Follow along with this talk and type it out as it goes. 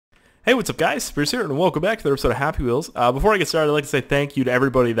Hey, what's up guys? Spears here and welcome back to the episode of Happy Wheels. Before I get started, I'd like to say thank you to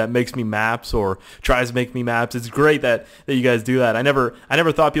everybody that makes me maps or tries to make me maps. It's great that you guys do that. I never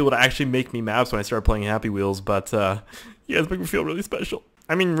thought people would actually make me maps when I started playing Happy Wheels, but you guys make me feel really special.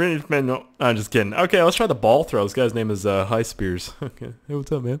 I mean, really, man, no, I'm just kidding. Okay, let's try the ball throw. This guy's name is Hi Spears. Okay, hey,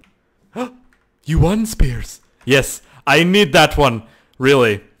 what's up, man? You won, Spears. Yes, I need that one.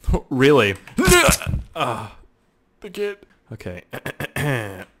 Really, really. The kid. Okay.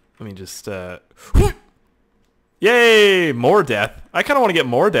 Let me just, yay! More death. I kind of want to get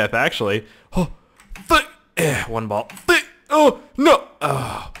more death, actually. Oh, one ball. Oh, no!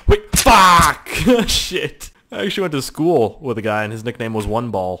 Oh, wait, fuck! Shit. I actually went to school with a guy, and his nickname was One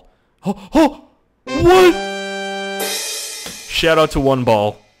Ball. Oh, what? Shout out to One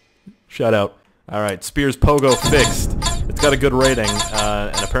Ball. Shout out. Alright, Spears Pogo fixed. It's got a good rating,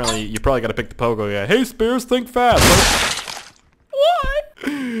 and apparently, you probably got to pick the Pogo guy. Hey, Spears, think fast. What?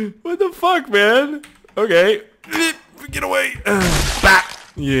 What the fuck, man? Okay. Get away. Bat.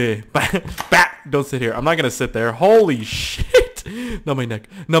 Yeah. Bat. Don't sit here. I'm not gonna sit there. Holy shit. Not my neck.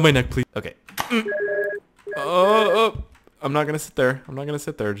 Not my neck, please. Okay. I'm not gonna sit there. I'm not gonna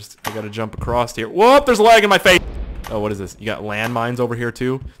sit there. Just, I gotta jump across here. Whoop, there's a lag in my face. Oh, what is this? You got landmines over here,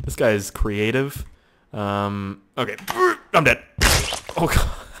 too? This guy is creative. Okay. I'm dead. Oh, God.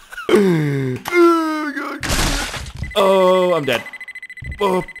 Oh, I'm dead.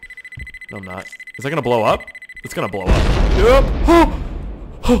 Oh. No, I'm not. Is that gonna blow up? It's gonna blow up. Yep. Oh.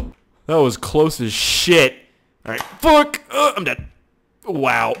 Oh. That was close as shit. Alright. Fuck. I'm dead.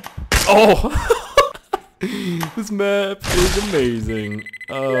 Wow. Oh. This map is amazing.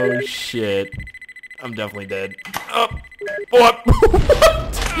 Oh, shit. I'm definitely dead. Oh. What?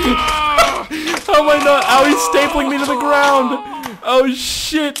 How am I not? Ow, he's stapling me to the ground. Oh,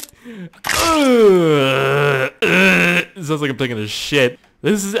 shit. It sounds like I'm taking a shit.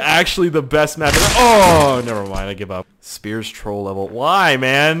 This is actually the best map. Oh, never mind. I give up. Spears troll level. Why,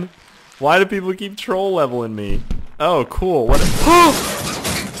 man? Why do people keep troll leveling me? Oh, cool. What?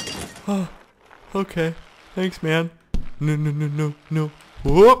 Oh, okay. Thanks, man. No.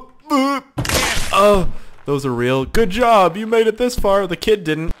 Whoop. Oh, those are real. Good job. You made it this far. The kid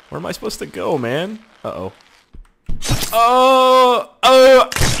didn't. Where am I supposed to go, man? Uh-oh. I'm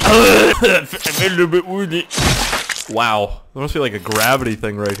a little bit wounded. Wow. There must be like a gravity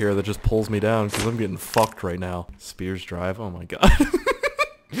thing right here that just pulls me down because I'm getting fucked right now. Spears drive. Oh my god.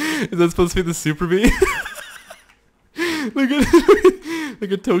 Is that supposed to be the Super Bee?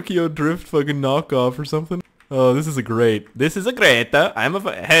 like a Tokyo Drift fucking knockoff or something. Oh, this is a great.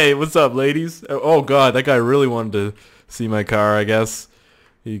 Hey, what's up, ladies? Oh god, that guy really wanted to see my car, I guess.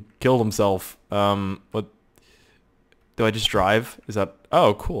 He killed himself. What? Do I just drive? Is that...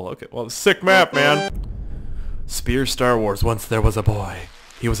 Oh, cool. Okay. Well, sick map, man. Spears Star Wars. Once there was a boy.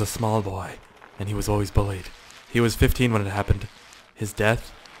 He was a small boy. And he was always bullied. He was 15 when it happened. His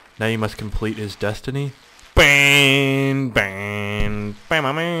death. Now you must complete his destiny. Bang! Bang! Bang!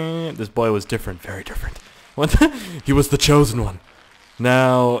 Bang! This boy was different. Very different. What? He was the chosen one.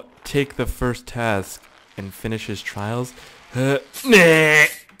 Now, take the first task and finish his trials. What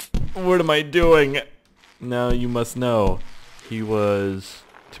am I doing? Now you must know, he was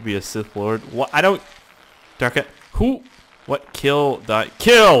to be a Sith Lord. What? I don't. Dark it. Who? What? Kill. Die.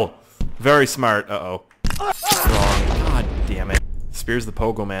 Kill. Very smart. Uh-oh. Wrong. God damn it. Spears the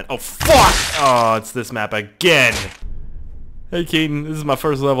Pogo Man. Oh fuck! Oh, it's this map again. Hey Keaton, this is my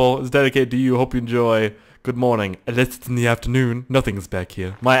first level. It's dedicated to you. Hope you enjoy. Good morning. Unless it's in the afternoon. Nothing's back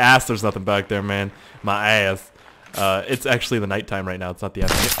here. My ass. There's nothing back there, man. My ass. It's actually the nighttime right now. It's not the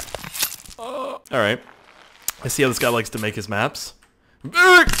afternoon. All right. I see how this guy likes to make his maps.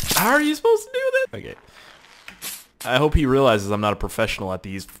 How are you supposed to do that? Okay. I hope he realizes I'm not a professional at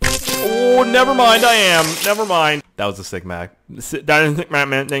these. Oh, never mind. I am. Never mind. That was a sick map.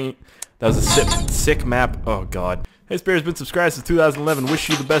 That was a sick map. Oh, God. Hey, Spears, been subscribed since 2011. Wish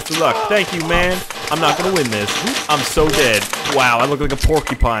you the best of luck. Thank you, man. I'm not going to win this. I'm so dead. Wow, I look like a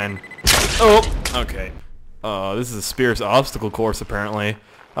porcupine. Oh, okay. Oh, this is a Spears obstacle course, apparently.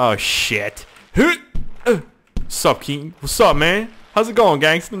 Oh, shit. Sup, Keaton? What's up, man? How's it going,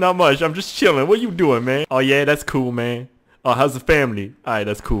 gangster? Not much. I'm just chilling. What you doing, man? Oh, yeah, that's cool, man. Oh, how's the family? Alright,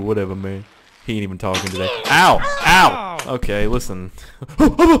 that's cool. Whatever, man. He ain't even talking today. Ow! Ow! Okay, listen.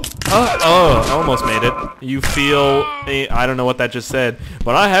 Oh, I almost made it. You feel... I don't know what that just said,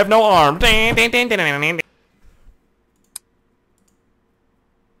 but I have no arm.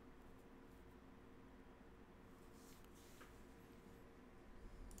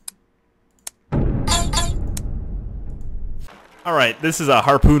 Alright, this is a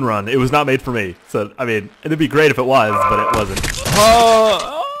harpoon run. It was not made for me. So, I mean, it'd be great if it was, but it wasn't.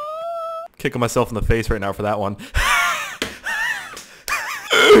 kicking myself in the face right now for that one.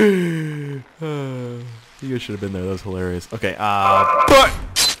 You guys should have been there. That was hilarious. Okay, but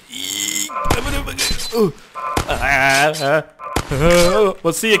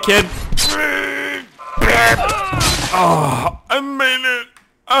we'll see you, kid. Oh, I made it.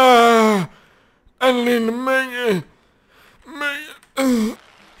 I didn't make it.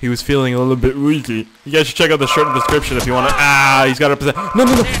 He was feeling a little bit weaky. You guys should check out the shirt in the description if you want to. He's got it. No.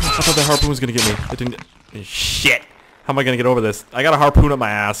 I thought that harpoon was gonna get me. It didn't. Shit. How am I gonna get over this? I got a harpoon up my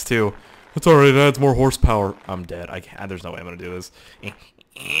ass too. That's alright. It adds more horsepower. I'm dead. I can't. There's no way I'm gonna do this.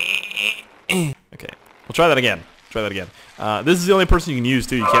 Okay. We'll try that again. This is the only person you can use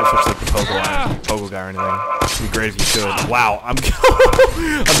too. You can't switch like the pogo guy or anything. It'd be great if you could. Wow. I'm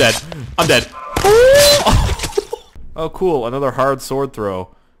dead. Oh, cool. Another hard sword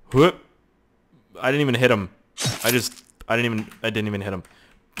throw. Whoop. I didn't even hit him. I didn't even hit him.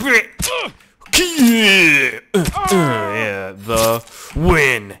 Yeah, the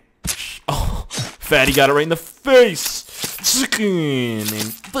win. Oh, fatty got it right in the face.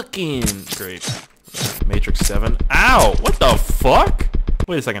 Fucking great. Matrix 7. Ow! What the fuck?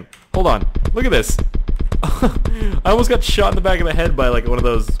 Wait a second. Hold on. Look at this. I almost got shot in the back of the head by like one of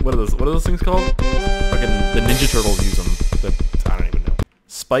those. What are those things called? Fucking the Ninja Turtles use them. I don't even know.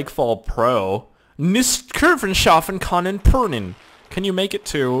 Spikefall Pro. Niskurvenschaffen können Pernen. Can you make it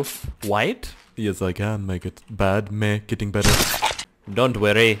to white? Yes, I can make it. Getting better. Don't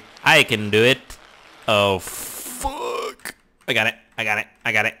worry, I can do it. Oh fuck! I got it.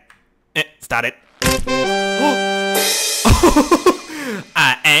 Start it.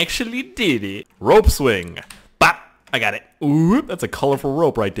 I actually did it. Rope swing. Bop. I got it. Ooh, that's a colorful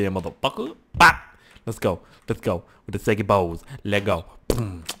rope right there, motherfucker. Bop. Let's go. With the sticky bows. Let go.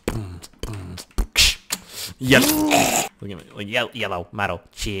 Yellow. Look at me. Like yellow model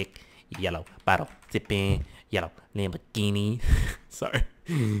chick. Yellow bottle zipping. Yellow Lamborghini. Sorry.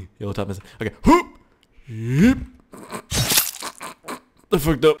 Yellow top missing. Okay. I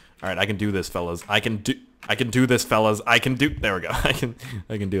fucked up. All right, I can do this, fellas. I can do this, fellas. There we go. I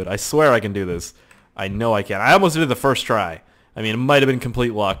can do it. I swear I can do this. I know I can. I almost did it the first try. I mean, it might have been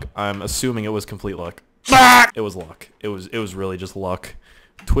complete luck. I'm assuming it was complete luck. It was luck. It was really just luck.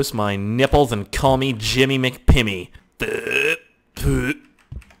 Twist my nipples and call me Jimmy McPimmy.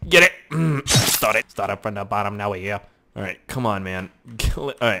 Get it. Start it from the bottom. Now we're here. All right, come on, man.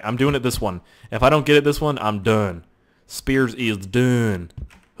 All right, I'm doing it this one. If I don't get it this one, I'm done. Spears is done.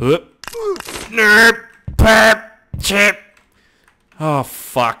 Nerp. Pep. Chip. Oh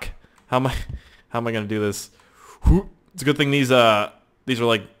fuck. How am I gonna do this? It's a good thing these are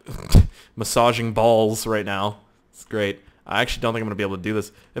like massaging balls right now. It's great. I actually don't think I'm gonna be able to do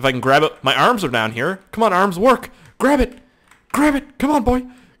this. If I can grab it, my arms are down here. Come on, arms, work. Grab it. Come on, boy.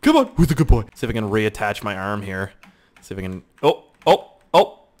 Come on. Who's the good boy? See if I can reattach my arm here. See if I can. Oh.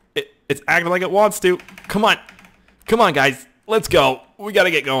 It's acting like it wants to. Come on, guys. Let's go. We gotta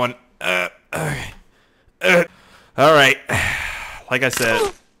get going. All right. Like I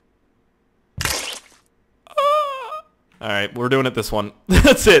said. All right, we're doing it this one.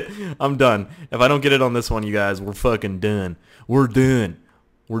 That's it. I'm done. If I don't get it on this one, you guys, we're fucking done. We're done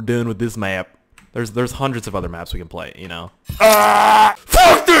with this map. There's hundreds of other maps we can play, you know.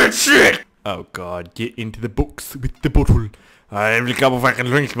 Fuck that shit! Oh god, get into the books with the bottle. I am the couple fucking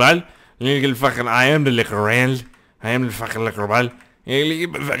drinks, man. I am the liquor man. I am the fucking liquor man.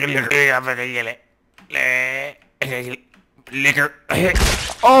 Liquor.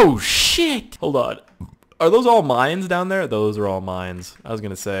 Oh shit! Hold on. Are those all mines down there? Those are all mines. I was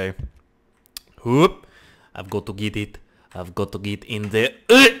gonna say. Whoop. I've got to get it. I've got to get in there.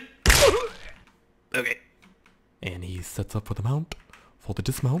 Okay. And he sets up for the mount. For the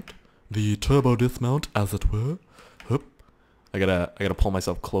dismount. The turbo dismount, as it were. Whoop. I gotta pull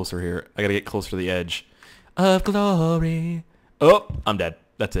myself closer here. I gotta get closer to the edge. Of glory. Oh, I'm dead.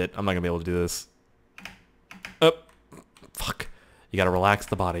 That's it. I'm not gonna be able to do this. Oh. Fuck. You gotta relax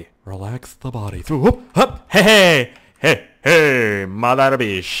the body. Relax the body. Through. Whoop, up. Hey, mother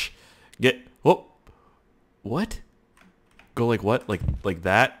bitch. Get. Whoop. What? Go like what? Like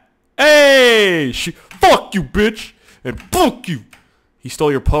that? Hey! Fuck you, bitch! And fuck you! He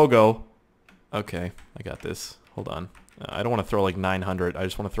stole your pogo. Okay, I got this. Hold on. I don't want to throw like 900. I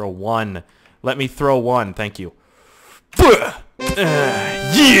just want to throw one. Let me throw one. Thank you. Yeah!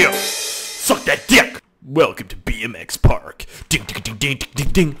 Suck that dick! Welcome to BMX Park. Ding, ding, ding, ding, ding, ding,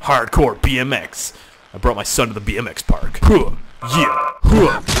 ding. Hardcore BMX. I brought my son to the BMX park.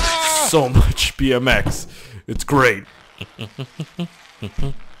 Yeah. So much BMX. It's great.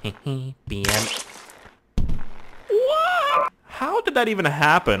 BM. What? How did that even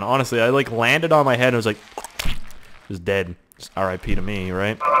happen? Honestly, I like landed on my head and it was like, just dead. Just R.I.P. to me,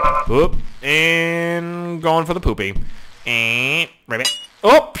 right? Whoop. And going for the poopy. And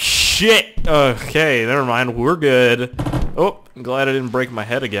oh, shit. Okay, never mind. We're good. Oh, I'm glad I didn't break my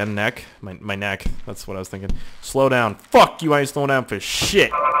head again. Neck. My neck. That's what I was thinking. Slow down. Fuck you, I ain't slowing down for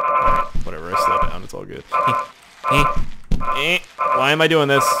shit. Alright, whatever, I slowed down. It's all good. Why am I doing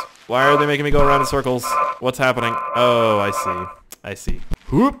this? Why are they making me go around in circles? What's happening? Oh, I see. I see.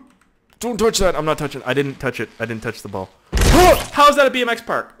 Whoop. Don't touch that. I'm not touching. I didn't touch it. I didn't touch the ball. How is that a BMX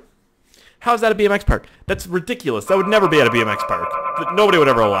park? How is that a BMX park? That's ridiculous. That would never be at a BMX park. Nobody would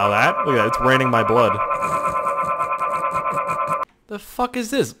ever allow that. Look at that. It's raining my blood. The fuck is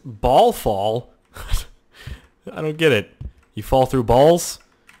this? Ball fall? I don't get it. You fall through balls?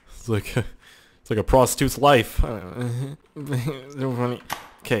 It's like a prostitute's life.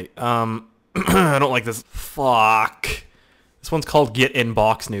 Okay, I don't like this. Fuck. This one's called Get In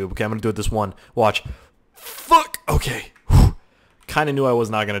Box Noob. Okay, I'm gonna do it this one. Watch. Fuck. Okay. Kinda knew I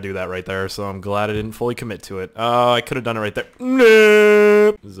was not gonna do that right there, so I'm glad I didn't fully commit to it. I could have done it right there.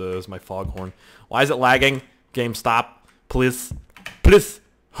 Nope. This is my foghorn. Why is it lagging? Game, stop. Please. Please.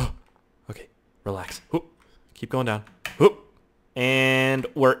 Okay, relax. Keep going down. And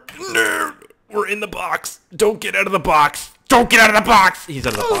we're in the box. Don't get out of the box. Don't get out of the box. He's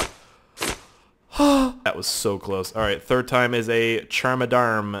out of the box. That was so close. All right, third time is a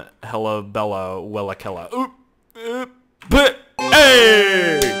Charmadarm Hella Bella Wella Kella.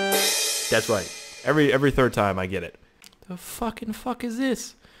 Hey! That's right. Every third time I get it. The fuck is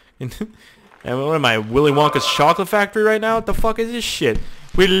this? And what am I, Willy Wonka's chocolate factory right now? What the fuck is this shit?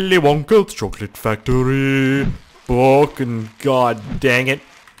 Willy Wonka's chocolate factory. Fucking god dang it.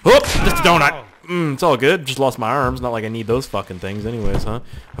 Oop, just a donut. It's all good. Just lost my arms. Not like I need those fucking things anyways, huh?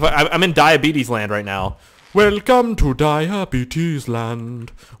 I'm in diabetes land right now. Welcome to diabetes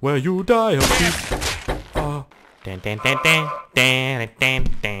land, where you die of beat.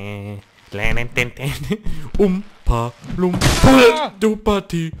 Oompa loompa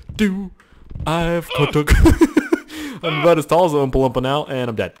doopity doo. I've got a... I'm about as tall as Oompa Loompa now, and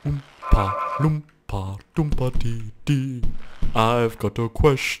I'm dead. Oompa loompa doompity dee. I've got a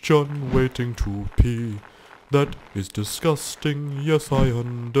question waiting to pee. That is disgusting, yes I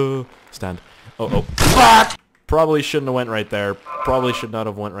understand. Oh. Probably shouldn't have went right there. Probably should not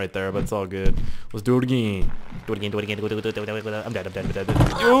have went right there, but it's all good. Let's do it again. Do it again, do it again, do it. I'm dead.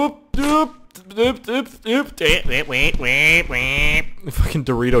 Fucking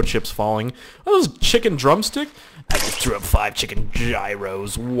Dorito chips falling. Oh, those chicken drumstick? I just threw up 5 chicken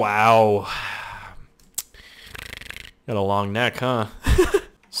gyros. Wow. Got a long neck, huh?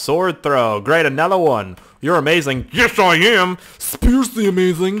 Sword throw. Great, another one. You're amazing. Yes, I am. Spears the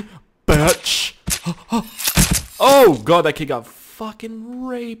amazing. Bitch. Oh, God, that kid got fucking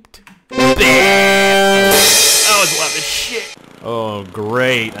raped. That was loud as shit. Oh,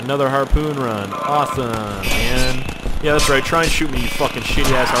 great. Another harpoon run. Awesome, man. Yeah, that's right. Try and shoot me, you fucking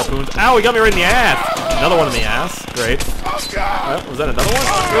shitty-ass harpoons. Ow, he got me right in the ass. Another one in the ass. Great. Was that another one?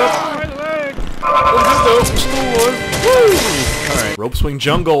 Woo! Alright. Rope swing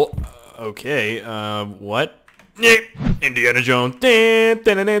jungle. Okay, what? Indiana Jones. Why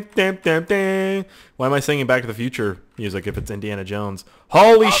am I singing Back to the Future music if it's Indiana Jones?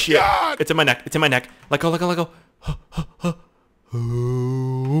 Holy shit! God. It's in my neck. It's in my neck. Let go, let go, let go.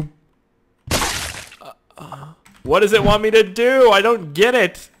 What does it want me to do? I don't get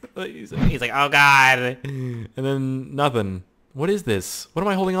it. He's like, oh god. And then nothing. What is this? What am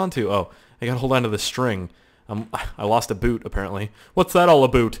I holding on to? Oh, I gotta hold on to the string. I lost a boot, apparently. What's that all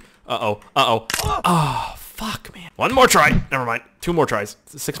about? Uh-oh. Uh-oh. Oh, fuck, man. One more try. Never mind. 2 more tries.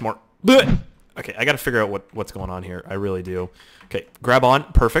 6 more. Blech. Okay, I gotta figure out what's going on here. I really do. Okay, grab on.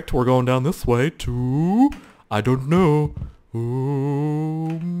 Perfect. We're going down this way to... I don't know.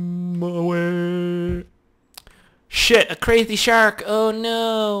 Away. Shit, a crazy shark. Oh,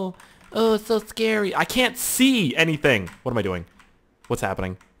 no. Oh, it's so scary. I can't see anything. What am I doing? What's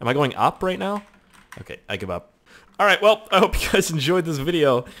happening? Am I going up right now? Okay, I give up. Alright, well, I hope you guys enjoyed this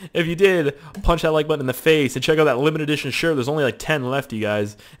video. If you did, punch that like button in the face and check out that limited edition shirt. There's only like 10 left, you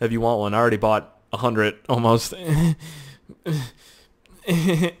guys, if you want one. I already bought 100, almost.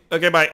 Okay, bye.